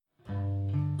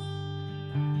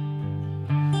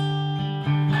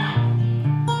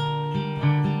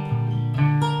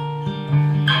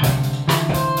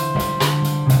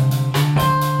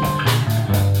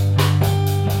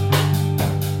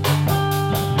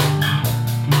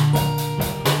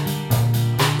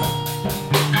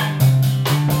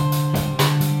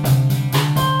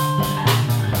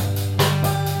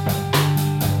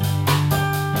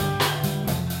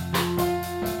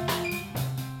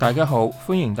大家好，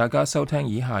歡迎大家收聽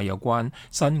以下有關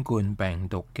新冠病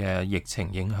毒嘅疫情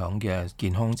影響嘅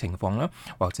健康情況啦，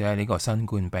或者係呢個新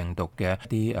冠病毒嘅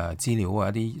一啲資料啊，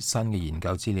一啲新嘅研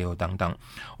究資料等等。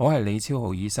我係李超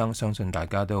豪醫生，相信大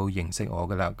家都認識我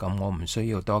噶啦，咁我唔需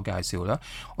要多介紹啦。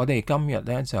我哋今日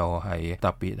呢，就係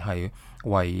特別係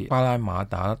為巴拉馬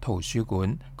達圖書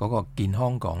館嗰個健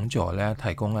康講座呢，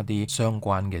提供一啲相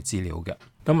關嘅資料嘅。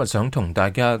今日想同大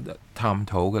家探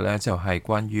討嘅呢，就係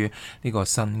關於呢個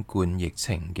新冠疫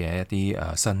情嘅一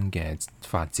啲新嘅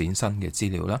發展、新嘅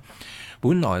資料啦。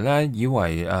本來呢，以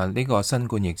為呢個新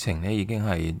冠疫情呢已經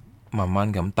係慢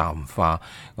慢咁淡化，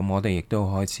咁我哋亦都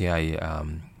開始係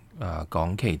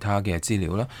講其他嘅資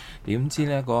料啦。點知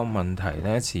呢個問題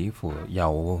呢，似乎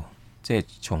又即係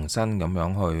重新咁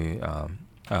樣去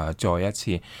再一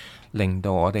次令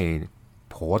到我哋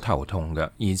頗頭痛嘅，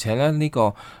而且咧呢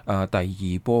個第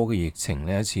二波嘅疫情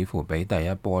咧，似乎比第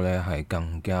一波咧係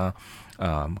更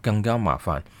加麻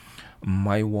煩。唔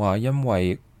係話因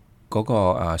為嗰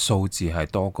個數字係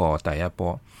多過第一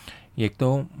波，亦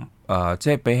都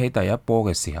即係比起第一波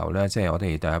嘅時候咧，即係我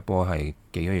哋第一波係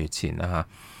幾個月前啦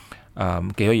嚇，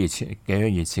幾個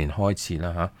月前開始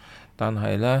啦嚇，但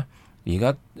係咧而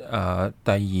家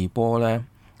第二波咧，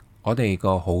我哋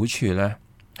個好處咧，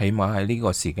起碼喺呢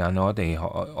個時間，我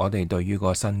哋對於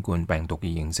個新冠病毒嘅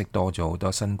認識多咗好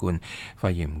多，新冠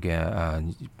肺炎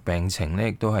嘅病情咧，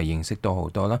亦都係認識多好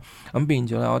多啦。咁變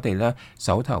咗咧，我哋咧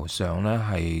手頭上咧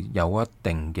係有一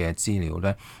定嘅資料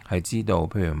咧，係知道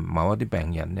譬如某一啲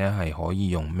病人咧係可以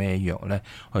用咩藥咧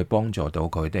去幫助到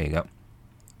佢哋嘅。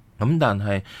咁但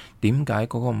係點解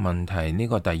嗰個問題呢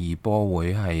個第二波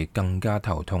會係更加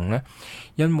頭痛呢？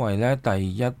因為咧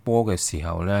第一波嘅時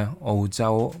候咧，澳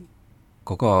洲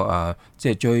嗰個即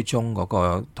係追蹤嗰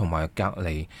個同埋隔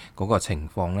離嗰個情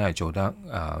況咧係做得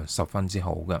十分之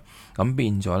好嘅。咁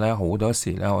變咗咧好多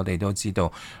時咧，我哋都知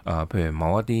道譬如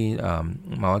某一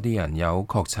啲人有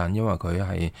確診，因為佢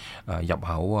係入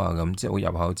口啊，咁即係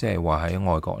入口，即係話喺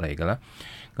外國嚟嘅啦。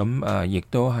咁亦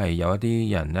都係有一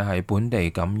啲人咧喺本地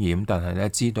感染，但係咧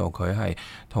知道佢係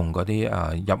同嗰啲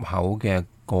入口嘅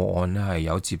個案咧係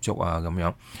有接觸啊咁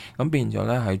樣，咁變咗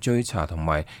咧喺追查同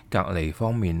埋隔離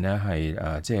方面咧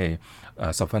係即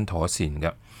係十分妥善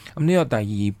嘅。咁呢個第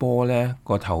二波咧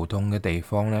個頭痛嘅地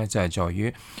方咧就係在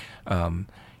於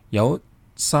有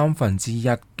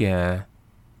1/3嘅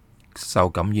受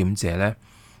感染者咧，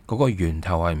嗰個源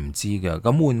頭係唔知嘅。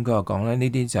咁換句話講咧，呢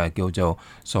啲就係叫做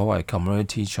所謂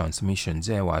community transmission，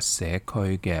 即係話社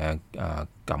區嘅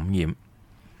感染。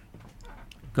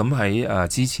咁喺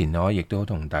之前我亦都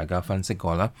同大家分析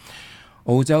過啦。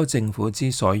澳洲政府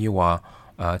之所以話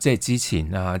即係之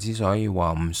前之所以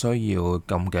話唔需要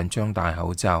咁緊張戴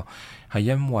口罩，係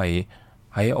因為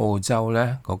喺澳洲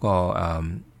咧嗰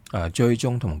個追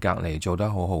蹤同隔離做得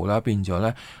好好啦，變咗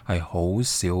咧係好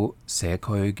少社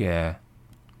區嘅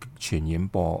傳染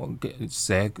播嘅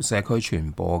社區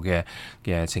傳播嘅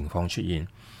情況出現。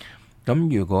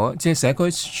咁如果即係社區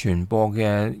傳播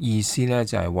嘅意思咧，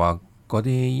就係話嗰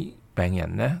啲病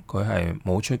人咧，佢係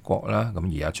冇出國啦，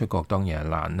咁而家出國當然係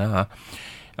難啦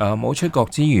嚇。冇出國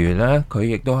之餘咧，佢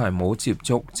亦都係冇接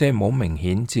觸，即係冇明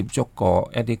顯接觸過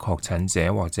一啲確診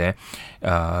者，或者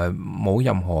冇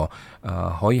任何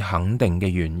可以肯定嘅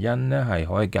原因咧，係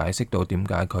可以解釋到點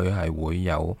解佢係會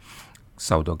有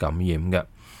受到感染嘅。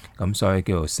咁所以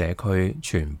叫做社區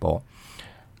傳播。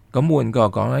咁換句話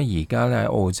講咧，而家咧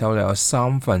喺澳洲咧有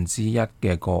1/3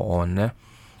嘅個案咧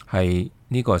係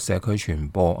呢個社區傳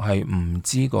播，係唔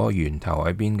知嗰個源頭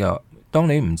喺邊㗎。當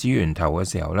你唔知源頭嘅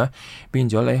時候咧，變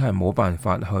咗你係冇辦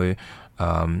法去隔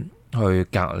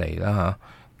離啦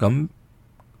嚇。咁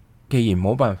既然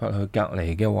冇辦法去隔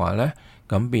離嘅話咧，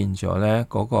咁變咗咧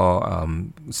嗰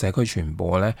個社區傳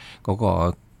播咧嗰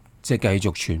個即係繼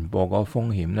續傳播嗰個風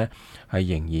險咧，係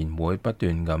仍然會不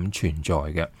斷咁存在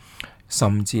嘅，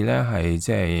甚至咧係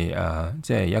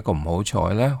即係一個唔好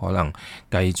彩咧，可能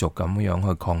繼續咁樣去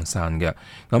擴散嘅。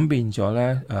咁變咗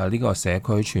咧呢個社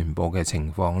區傳播嘅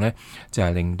情況咧，就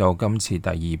係令到今次第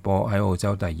二波喺澳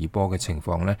洲第二波嘅情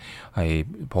況咧係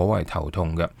頗為頭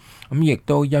痛嘅。咁亦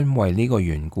都因為呢個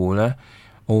緣故咧，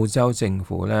澳洲政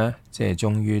府咧即係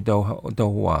終於都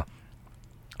話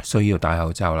需要戴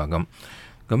口罩啦咁。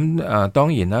咁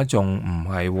當然啦，仲唔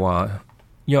係話，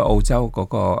因為澳洲嗰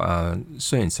個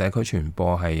雖然社區傳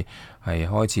播係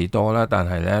開始多啦，但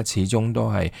係咧始終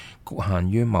都係局限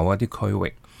於某一啲區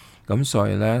域。咁所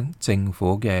以咧，政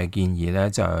府嘅建議咧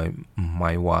就係唔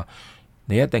係話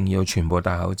你一定要全部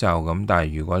戴口罩咁，但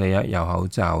係如果你一有口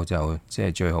罩就即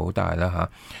係最好戴啦嚇。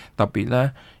特別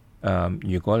咧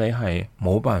如果你係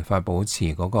冇辦法保持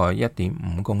嗰個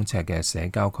1.5公尺嘅社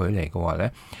交距離嘅話呢，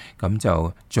咁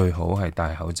就最好係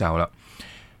戴口罩啦。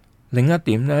另一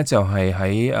點呢，就係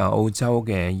喺澳洲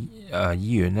嘅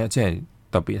醫院呢，即係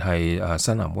特別係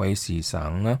新南威士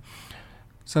省啦，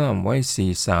新南威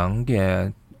士省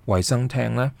嘅衛生廳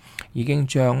呢，已經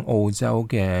將澳洲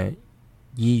嘅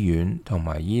醫院同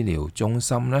埋醫療中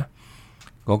心呢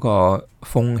嗰個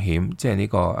風險，即係呢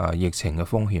個疫情嘅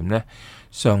風險呢，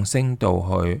上升到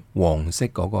去黃色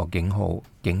嗰個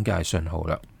警戒信號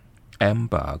啦。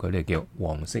Amber 佢哋叫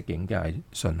黃色警戒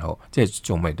信號，即係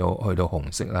仲未到去到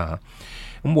紅色啦。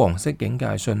咁黃色警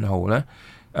戒信號呢，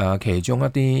其中一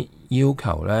啲要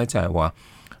求呢，就係話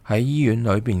喺醫院裏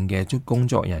邊嘅工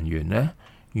作人員呢，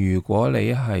如果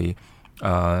你係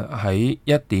喺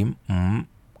1.5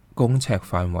公尺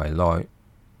範圍內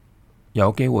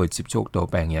有機會接觸到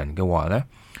病人嘅話呢，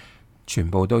全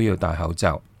部都要戴口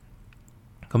罩。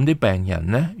咁啲病人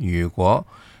呢，如果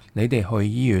你哋去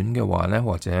醫院嘅話呢，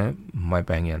或者唔係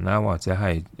病人啦，或者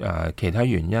係其他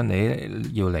原因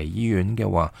你要嚟醫院嘅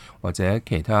話，或者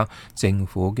其他政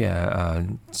府嘅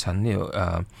診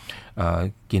療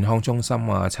健康中心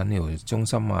啊、診療中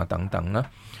心啊等等啦，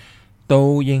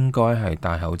都應該係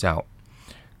戴口罩。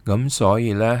咁所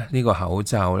以呢，呢個口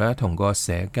罩呢，同個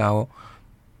社交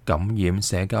感染、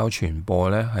社交傳播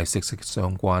呢係息息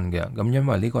相關嘅。咁因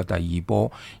為呢個第二波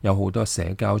有好多社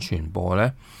交傳播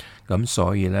呢。咁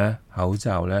所以呢，口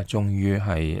罩呢終於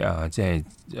係即係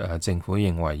政府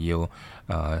認為要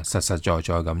實實在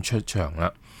在咁出場啦。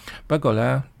不過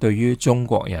呢，對於中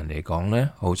國人嚟講呢，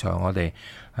好彩我哋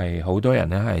係好多人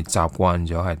呢係習慣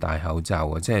咗係戴口罩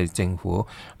嘅，即係政府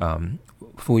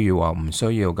呼籲話唔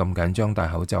需要咁緊張戴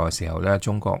口罩嘅時候呢，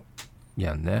中國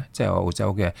人呢，即係澳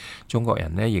洲嘅中國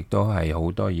人呢，亦都係好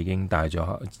多已經戴咗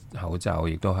口罩，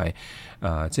亦都係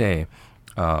即係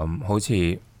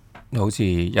好似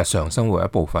日常生活一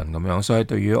部分咁樣，所以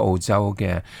對於澳洲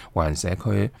嘅華人社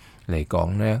區嚟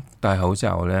講呢，戴口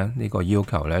罩呢，呢個要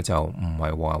求呢，就唔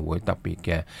係話會特別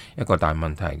嘅一個大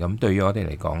問題。咁對於我哋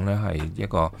嚟講呢，係一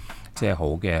個即係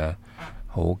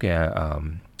好嘅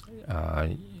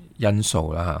因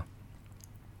素啦嚇。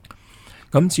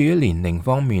咁至於年齡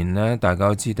方面呢，大家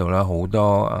都知道啦，好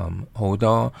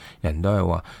多人都係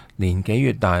話年紀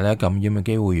越大呢，感染嘅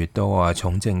機會越多啊，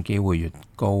重症機會越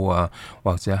高啊，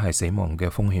或者係死亡嘅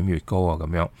風險越高啊咁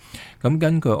樣。咁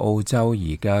根據澳洲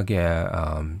而家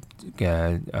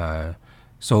嘅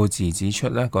數字指出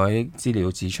呢，嗰啲資料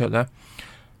指出呢，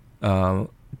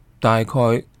大概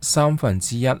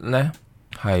1/3呢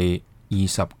係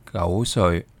29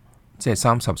歲，即係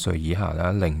30歲以下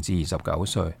啦，0至29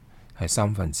歲。係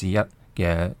1/3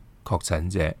嘅確診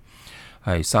者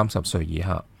係30歲以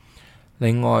下，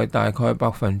另外大概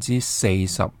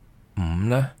45%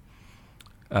呢，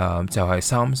就係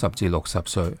30至60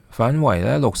歲，反為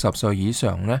咧60歲以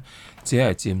上呢，只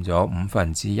係佔咗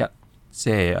1/5，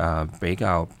即係比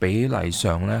較比例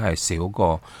上呢係少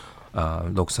過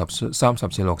30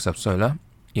至60歲啦，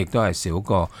亦都係少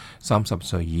過30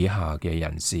歲以下嘅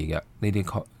人士嘅呢啲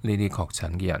確診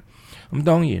嘅人。咁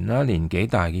當然啦，年紀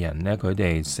大嘅人呢，佢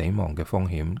哋死亡嘅風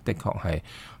險的確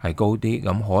係高啲。咁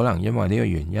可能因為呢個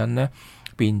原因呢，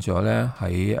變咗呢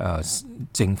喺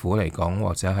政府嚟講，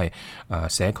或者係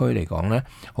社區嚟講呢，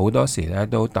好多時呢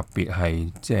都特別係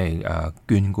即係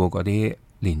眷顧嗰啲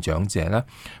年長者啦。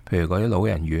譬如嗰啲老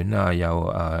人院啊，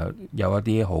有一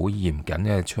啲好嚴謹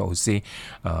嘅措施，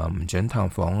唔准探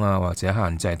訪啊，或者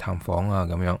限制探訪啊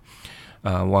咁樣。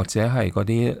或者係嗰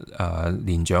啲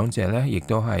年長者呢，亦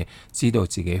都係知道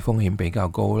自己風險比較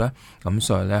高呢，咁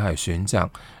所以呢係選擇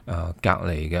隔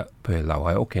離嘅，譬如留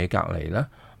喺屋企隔離啦，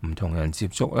唔同人接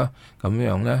觸啦，咁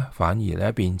樣呢，反而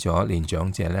呢變咗年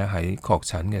長者呢喺確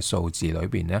診嘅數字裏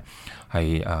邊呢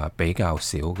係比較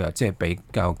少嘅，即係比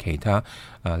較其他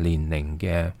年齡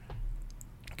嘅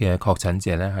確診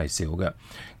者呢係少嘅，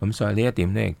咁所以呢一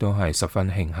點呢亦都係十分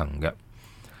慶幸嘅。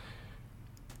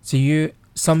至於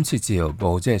深切治療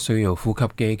部即係需要呼吸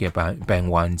機嘅病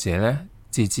患者呢，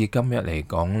截至今日嚟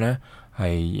講呢，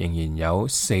係仍然有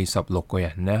46個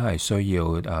人呢係需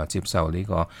要接受呢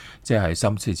個，即係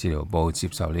深切治療部接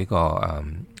受呢個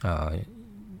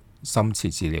深切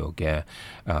治療嘅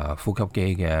呼吸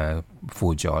機嘅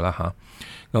輔助啦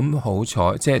嚇。咁好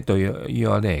彩，即係對於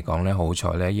我哋嚟講呢，好彩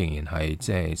呢仍然係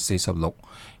即係46。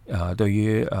對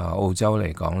於澳洲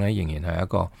嚟講呢，仍然係一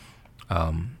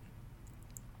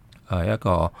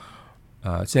個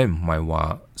即係唔係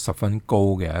話十分高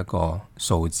嘅一個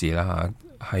數字啦嚇。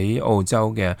喺澳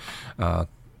洲嘅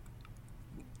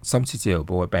深切治療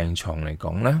部嘅病床嚟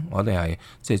講呢，我哋係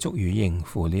即係足以應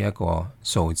付呢一個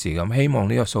數字，咁希望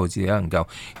呢個數字能夠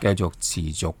繼續持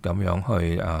續咁樣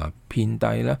去偏低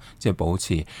啦，即係保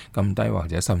持咁低或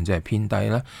者甚至係偏低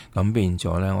啦。咁變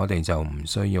咗呢，我哋就唔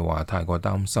需要話太過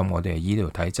擔心我哋嘅醫療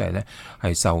體制呢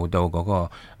係受到嗰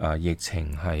個疫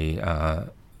情係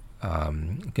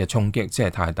嘅衝擊，即係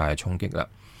太大嘅衝擊啦。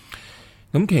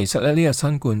咁其實咧，呢個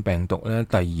新冠病毒咧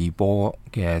第二波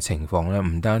嘅情況咧，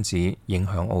唔單止影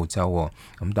響澳洲喎。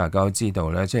咁大家都知道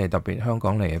咧，即係特別香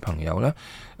港嚟嘅朋友咧，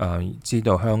知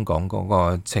道香港嗰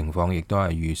個情況亦都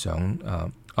係遇上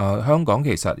香港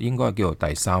其實應該叫做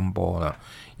第三波啦，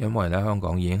因為咧香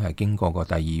港已經係經過過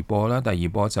第二波啦。第二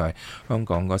波就係香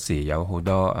港嗰時有好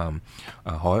多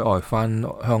海外翻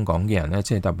香港嘅人咧，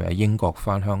即係特別係英國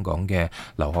翻香港嘅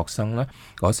留學生咧，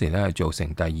嗰時咧係造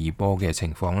成第二波嘅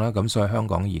情況啦。咁所以香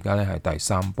港而家咧係第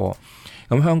三波。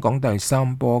咁香港第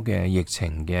三波嘅疫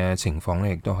情嘅情況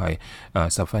咧，亦都係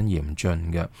十分嚴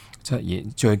峻嘅。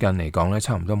最近嚟講咧，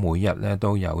差唔多每日咧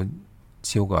都有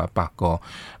超過100個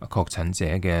確診者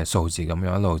嘅數字咁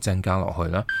樣一路增加落去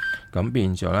啦，咁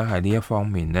變咗咧喺呢一方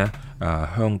面呢，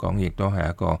香港亦都係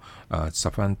一個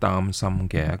十分擔心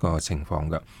嘅一個情況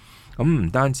嘅。咁唔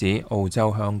單止澳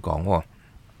洲、香港喎，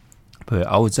譬如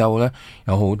歐洲呢，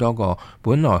有好多個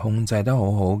本來控制得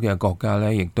好好嘅國家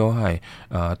呢，亦都係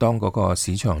當嗰個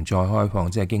市場再開放，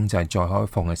即係經濟再開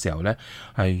放嘅時候呢，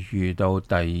係遇到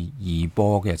第二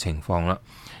波嘅情況啦。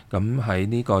咁喺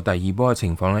呢個第二波嘅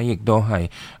情況呢，亦都係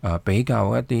比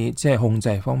較一啲，即係控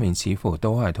制方面似乎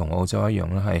都係同澳洲一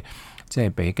樣啦，係即係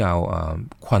比較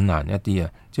困難一啲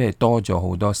啊，即係多咗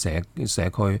好多社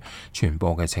區傳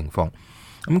播嘅情況。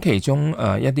咁其中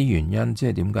一啲原因，即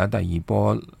係點解第二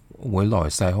波會來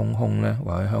勢洶洶呢？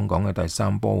或者香港嘅第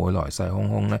三波會來勢洶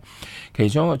洶呢？其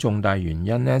中一個重大原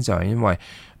因呢，就係因為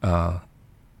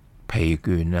疲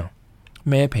倦啊。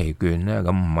咩疲倦呢？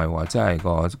咁唔係話真係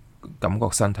個感覺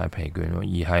身體疲倦，而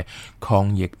係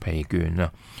抗疫疲倦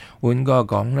啊。換句話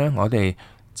講呢，我哋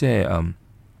即係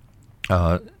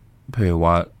譬如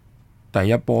話第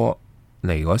一波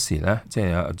嚟嗰時呢，即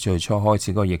係最初開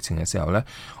始個疫情嘅時候呢，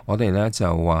我哋呢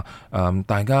就話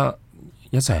大家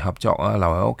一齊合作啊，留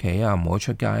喺屋企啊，唔好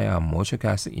出街啊，唔好出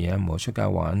街食嘢，唔好出街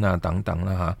玩啊，等等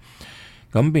啦嚇。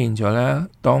咁變咗呢，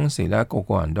當時呢個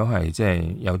個人都係即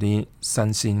係有啲新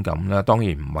鮮感啦。當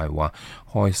然唔係話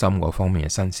開心嗰方面嘅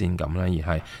新鮮感啦，而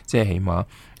係即係起碼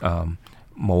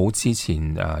冇之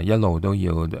前一路都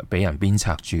要俾人鞭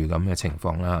策住咁嘅情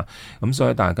況啦。咁所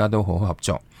以大家都好合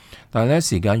作，但係呢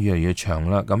時間越嚟越長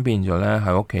啦，咁變咗呢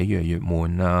喺屋企越嚟越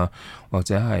悶啊，或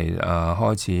者係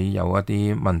開始有一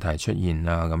啲問題出現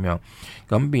啊咁樣。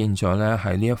咁變咗呢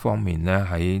喺呢一方面呢，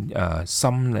喺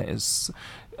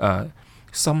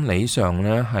心理上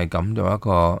咧係感到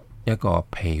一個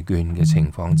疲倦嘅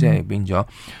情況，即係變咗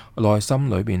內心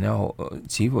裏邊咧，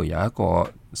似乎有一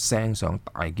個聲想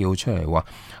大叫出嚟話：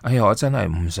哎呀，我真係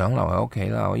唔想留喺屋企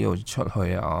啦，我要出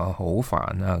去啊，好煩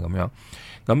啊咁樣。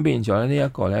咁變咗呢一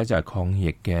個咧就係抗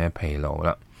疫嘅疲勞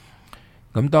啦。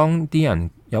咁當啲人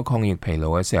有抗疫疲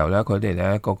勞嘅時候咧，佢哋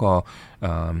咧嗰個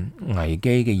危機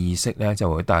嘅意識咧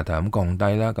就會大大咁降低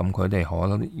啦。咁佢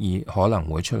哋可能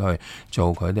會出去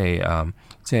做佢哋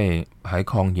即係喺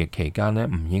抗疫期間咧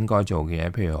唔應該做嘅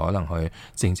嘢，譬如可能去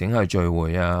靜靜去聚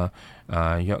會啊、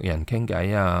約人傾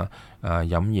偈啊、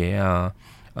飲嘢啊、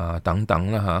等等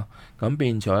啦嚇。咁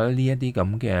變咗呢一啲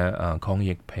咁嘅抗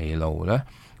疫疲勞咧，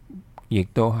亦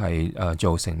都係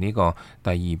造成呢個第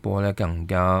二波咧更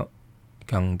加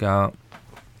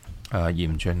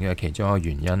嚴峻嘅其中一個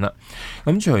原因啦。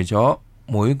咁除咗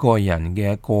每個人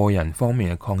嘅個人方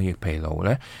面嘅抗疫疲勞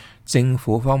呢，政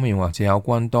府方面或者有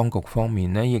關當局方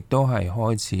面呢，亦都係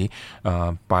開始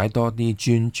擺多啲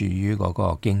專注於嗰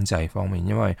個經濟方面，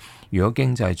因為如果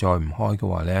經濟再唔開嘅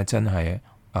話呢，真係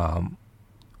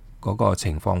嗰個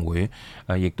情況會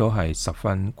亦都係十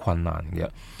分困難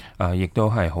嘅，亦都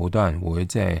係好多人會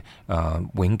即係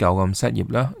永久咁失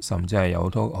業啦，甚至係有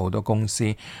好多公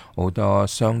司、好多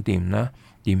商店咧、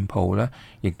店鋪咧，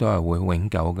亦都係會永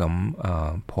久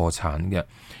咁破產嘅。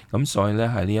咁所以咧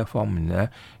喺呢一方面咧，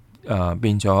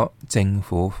變咗政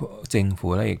府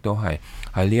咧，亦都係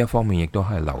喺呢一方面亦都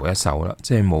係留一手啦，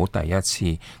即係冇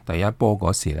第一波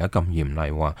嗰時咧咁嚴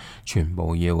厲話，全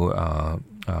部要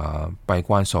閉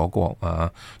關鎖國啊，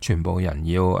全部人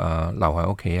要留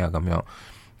喺屋企啊咁樣。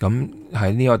咁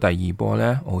喺呢個第二波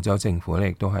呢，澳洲政府呢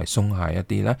亦都係鬆懈一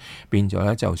啲咧，變咗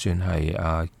呢，就算係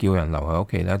叫人留喺屋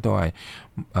企呢，都係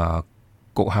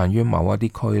局限於某一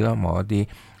啲區啦，某一啲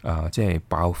即係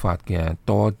爆發嘅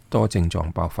多症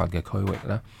狀爆發嘅區域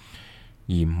啦，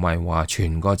而唔係話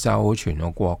全個州、全個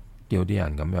國叫啲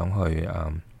人咁樣去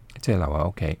即係留喺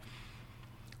屋企。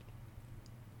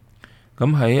咁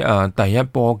喺第一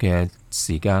波嘅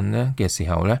時間咧嘅時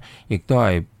候咧，亦都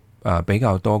係比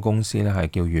較多公司咧係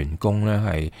叫員工咧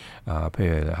係譬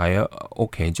如喺屋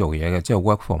企做嘢嘅，即係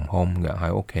work from home 嘅，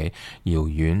喺屋企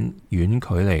遙遠距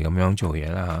離咁樣做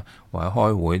嘢啦嚇，或者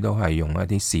開會都係用一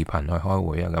啲視頻去開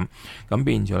會啊咁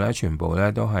變咗咧，全部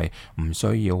咧都係唔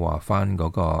需要話返嗰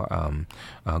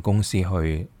個公司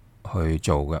去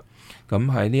做嘅。咁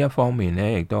喺呢一方面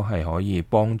咧，亦都係可以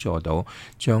幫助到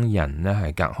將人咧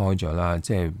係隔開咗啦，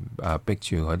即係逼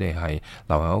住佢哋係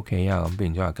留喺屋企啊，咁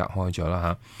變咗係隔開咗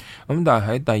啦嚇。咁但係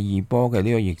喺第二波嘅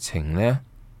呢個疫情咧，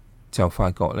就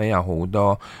發覺咧有好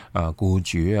多僱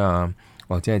主啊，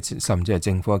或者係甚至係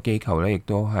政府嘅機構咧，亦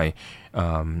都係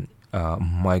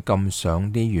唔係咁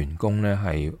想啲員工咧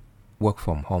係work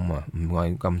from home 啊，唔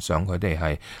係咁想佢哋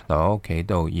係留喺屋企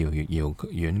度遙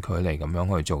遠距離咁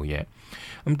樣去做嘢。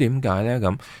咁點解咧？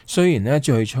咁雖然咧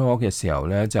最初嘅時候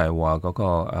咧就係話嗰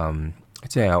個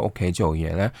即係喺屋企做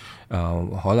嘢咧，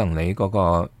可能你嗰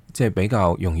個即係比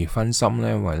較容易分心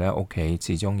咧，因為咧屋企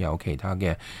始終有其他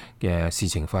嘅事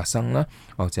情發生啦，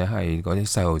或者係嗰啲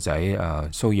細路仔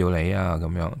騷擾你啊咁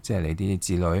樣，即係你啲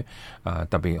子女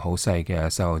特別好細嘅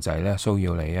細路仔咧騷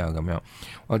擾你啊咁樣，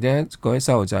或者嗰啲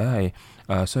細路仔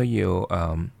係需要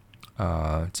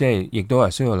即係亦都係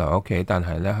需要留喺屋企，但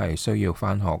係咧係需要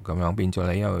返學咁樣，變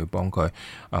咗你又去幫佢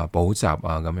補習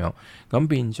啊咁樣，咁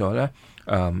變咗咧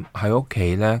喺屋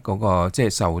企咧嗰個即係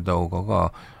受到嗰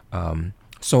個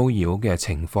騷擾嘅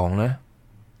情況咧，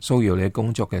騷擾你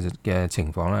工作嘅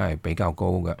情況咧係比較高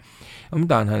嘅。咁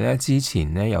但係咧之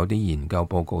前咧有啲研究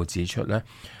報告指出咧，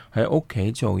喺屋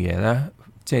企做嘢咧，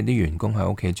即係啲員工喺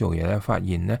屋企做嘢咧，發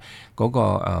現咧嗰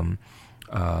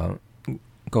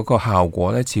個效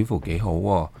果咧似乎幾好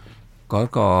喎。嗰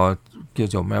個叫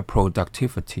做咩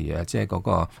productivity 啊，即係嗰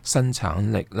個生產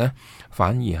力咧，反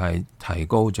而係提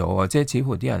高咗啊！即係似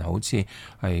乎啲人好似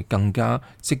係更加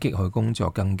積極去工作，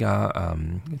更加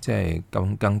即係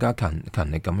更加勤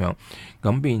力咁樣。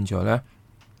咁變咗咧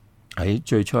喺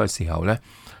最初嘅時候咧，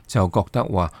就覺得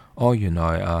話原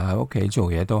來喺屋企做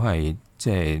嘢都係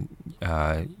即係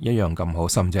一樣咁好，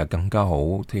甚至係更加好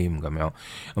添咁樣。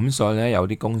咁所以咧有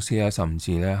啲公司咧，甚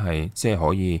至咧係即係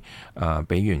可以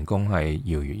俾員工係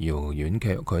遙遠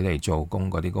距離做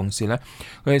工嗰啲公司咧，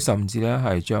佢哋甚至咧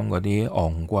係將嗰啲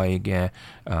昂貴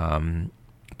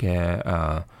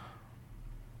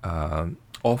嘅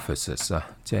offices 啊，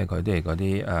即係佢哋嗰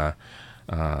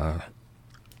啲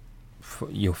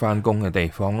要返工嘅地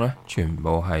方咧，全部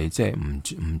係即係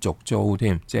唔續租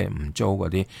添，即係唔租嗰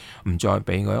啲，唔再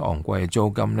俾嗰啲昂貴嘅租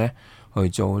金咧，去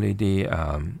租呢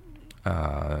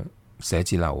啲寫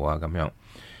字樓啊咁樣。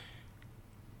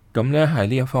咁咧喺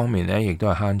呢一方面咧，亦都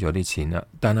係慳咗啲錢啦。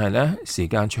但係咧時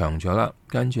間長咗啦，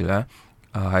跟住咧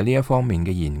喺呢一方面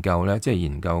嘅研究咧，即係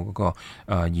研究嗰個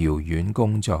遙遠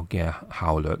工作嘅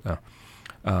效率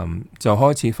啊，就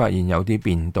開始發現有啲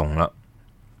變動啦。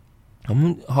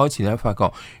咁開始咧，發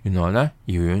覺原來咧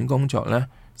遙遠工作咧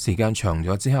時間長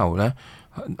咗之後咧，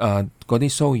嗰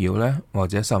啲騷擾咧，或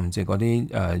者甚至嗰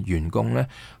啲員工咧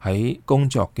喺工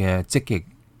作嘅積極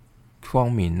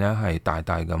方面咧係大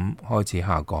咁開始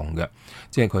下降嘅，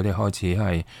即係佢哋開始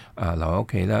係留喺屋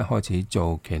企咧，開始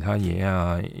做其他嘢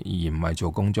啊，而唔係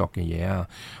做工作嘅嘢啊，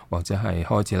或者係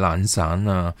開始懶散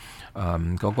啊，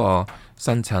嗰個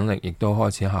生產力亦都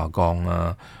開始下降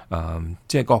啊，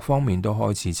即係各方面都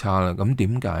開始差啦。咁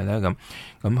點解咧？咁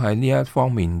喺呢一方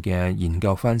面嘅研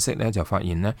究分析咧，就發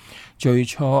現咧最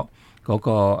初嗰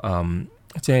個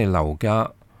即係留家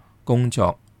工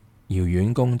作、遙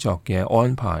遠工作嘅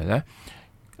安排咧，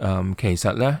其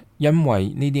實咧，因為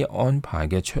呢啲安排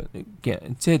嘅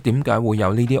即係點解會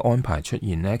有呢啲安排出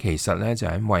現咧？其實咧就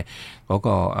係因為嗰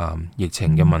個疫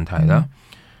情嘅問題啦。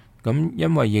咁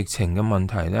因為疫情嘅問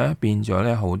題咧，變咗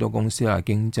咧好多公司啊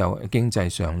經濟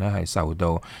上咧係受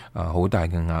到好大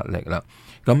嘅壓力啦。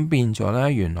咁變咗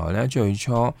咧，原來咧最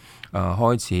初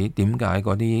開始點解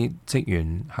嗰啲職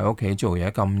員喺屋企做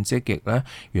嘢咁積極咧？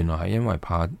原來係因為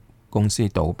怕公司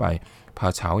倒閉，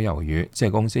怕炒魷魚，即係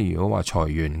公司如果話裁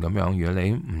員咁樣，如果你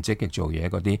唔積極做嘢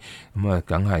嗰啲，咁啊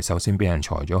梗係首先俾人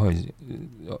裁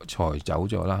走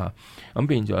咗啦嚇。咁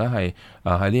變咗咧係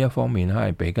喺呢一方面咧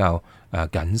係比較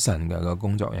謹慎嘅個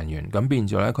工作人員。咁變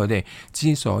咗咧佢哋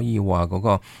之所以話嗰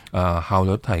個效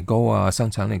率提高啊、生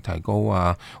產力提高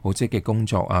啊、好積極工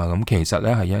作啊，咁其實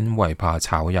咧係因為怕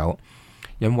炒魷，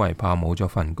因為怕冇咗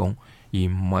份工，而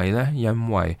唔係咧因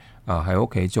為喺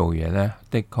屋企做嘢咧，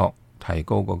的確提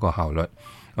高嗰個效率。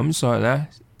咁所以咧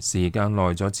時間耐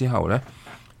咗之後咧，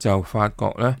就發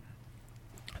覺咧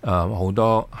好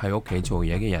多喺屋企做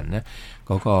嘢嘅人咧，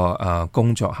嗰個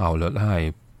工作效率咧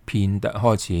係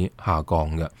開始下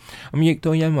降嘅。咁亦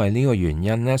都因為呢個原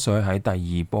因呢，所以喺第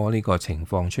二波呢個情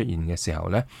況出現嘅時候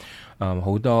呢，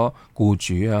好多僱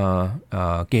主啊、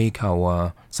機構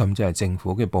啊，甚至係政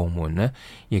府嘅部門呢，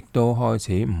亦都開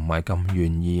始唔係咁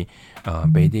願意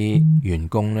俾啲員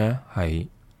工呢係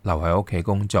留喺屋企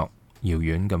工作，遙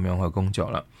遠咁樣去工作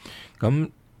啦。咁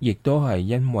亦都係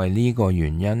因為呢個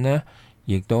原因呢，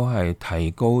亦都係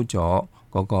提高咗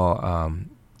嗰個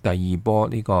第二波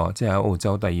呢個，即係喺澳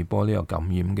洲第二波呢個感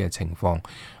染嘅情況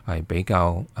係比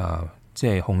較即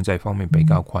係控制方面比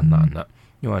較困難啦。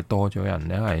因為多咗人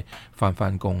呢係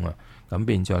返工啊，咁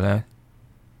變咗呢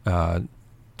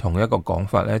同一個講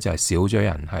法呢，就係少咗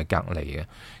人係隔離嘅，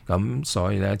咁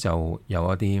所以呢，就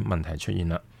有一啲問題出現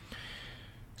啦。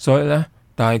所以呢，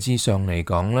大致上嚟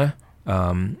講呢，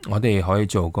我哋可以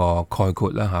做個概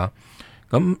括啦嚇。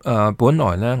咁本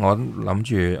來呢，我諗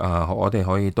住我哋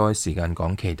可以多啲時間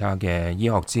講其他嘅醫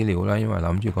學資料啦，因為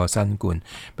諗住個新冠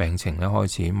病情咧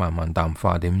開始慢慢淡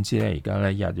化，點知呢，而家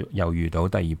呢又遇到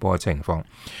第二波嘅情況。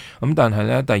咁但係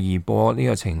呢，第二波呢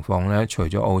個情況呢，除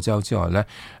咗澳洲之外呢，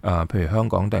譬如香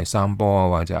港第三波啊，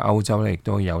或者歐洲呢，亦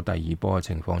都有第二波嘅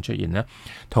情況出現呢，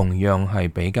同樣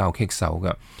係比較棘手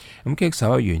嘅。咁棘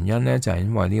手嘅原因呢，就係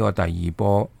因為呢個第二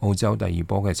波澳洲第二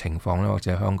波嘅情況呢，或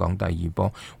者香港第二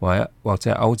波或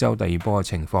者歐洲第二波嘅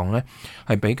情況呢，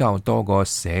係比較多個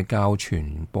社交傳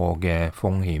播嘅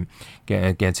風險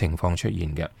嘅情況出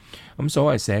現嘅。咁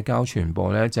所謂社交傳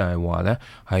播呢，就係話呢，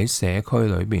喺社區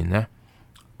裏邊呢，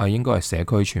應該係社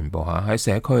區傳播嚇，喺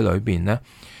社區裏邊呢，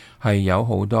係有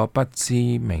好多不知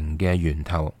名嘅源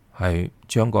頭係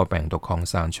將個病毒擴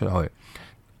散出去，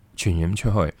傳染出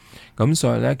去。咁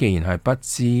所以咧，既然係不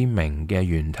知名嘅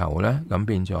源頭咧，咁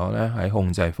變咗咧，喺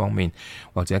控制方面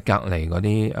或者隔離嗰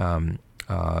啲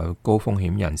高風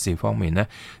險人士方面咧，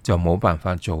就冇辦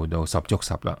法做到十足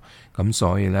十啦。咁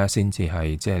所以咧，先至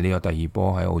係即係呢個第二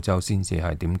波喺澳洲先至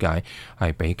係點解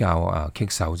係比較棘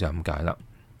手就咁解啦。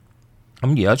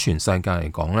咁而家全世界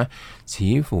嚟講咧，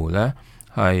似乎咧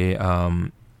係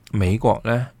美國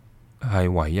咧係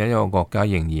唯一一個國家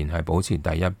仍然係保持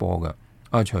第一波嘅。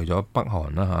除咗北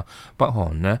韓啦嚇，北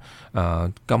韓呢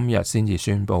今日先至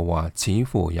宣布話，似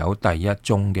乎有第一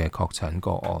宗嘅確診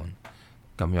個案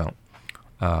咁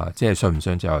樣，即係信唔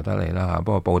信就由得你啦嚇。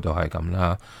不過報道係咁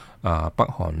啦，北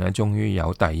韓呢終於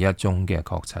有第一宗嘅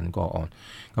確診個案。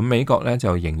咁美國呢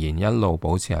就仍然一路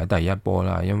保持喺第一波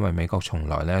啦，因為美國從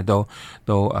來呢都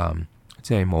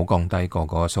即係冇降低過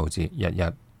嗰個數字，日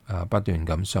日不斷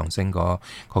咁上升，個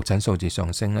確診數字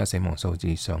上升啦，死亡數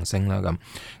字上升啦，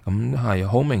咁係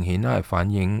好明顯啦，係反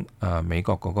映美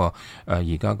國嗰個而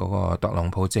家嗰個特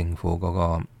朗普政府嗰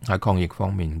個喺抗疫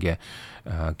方面嘅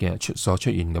所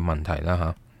出現嘅問題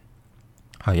啦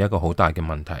嚇，係一個好大嘅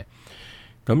問題。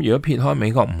咁如果撇開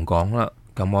美國唔講啦，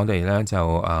咁我哋咧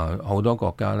就好多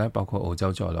國家咧，包括澳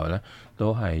洲在內咧，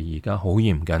都係而家好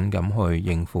嚴謹咁去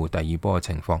應付第二波嘅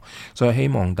情況，所以希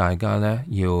望大家咧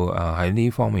要喺呢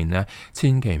方面咧，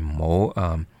千祈唔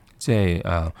好即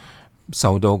係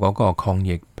受到嗰個抗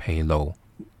疫疲勞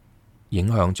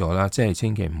影響咗啦，即係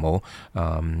千祈唔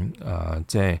好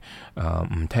即係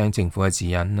唔聽政府嘅指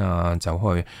引啊，走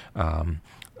去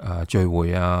聚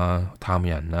會啊、探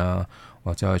人啊，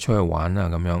或者去出去玩啊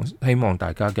咁樣，希望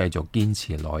大家繼續堅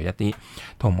持耐一啲，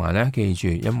同埋咧記住，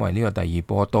因為呢個第二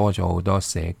波多咗好多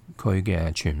社區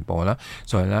嘅傳播啦，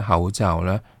所以咧口罩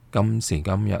咧今時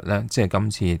今日咧，即係今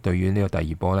次對於呢個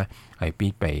第二波咧係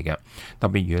必備嘅。特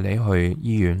別如果你去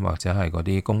醫院或者係嗰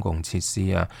啲公共設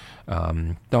施啊，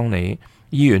當你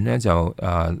醫院咧就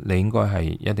你應該係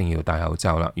一定要戴口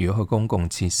罩啦。如果去公共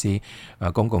設施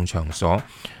公共場所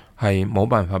係冇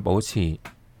辦法保持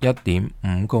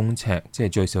1.5公尺，即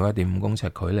係最少1.5公尺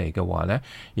距離嘅話呢，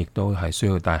亦都係需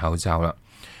要戴口罩啦。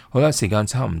好啦，時間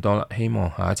差唔多啦，希望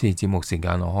下一次節目時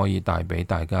間我可以帶俾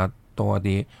大家多一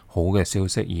啲好嘅消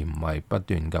息，而唔係不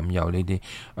斷咁有呢啲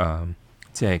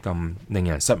即係咁令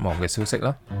人失望嘅消息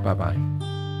啦。拜拜。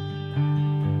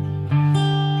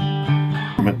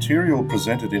The material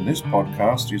presented in this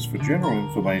podcast is for general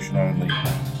information only.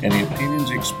 Any opinions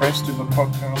expressed in the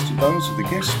podcast are those of the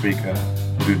guest speaker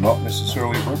and do not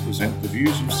necessarily represent the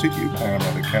views of City of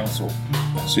Parramatta Council.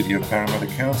 City of Parramatta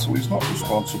Council is not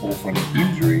responsible for any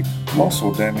injury, loss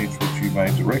or damage which you may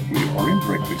directly or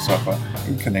indirectly suffer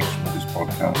in connection with this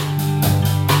podcast.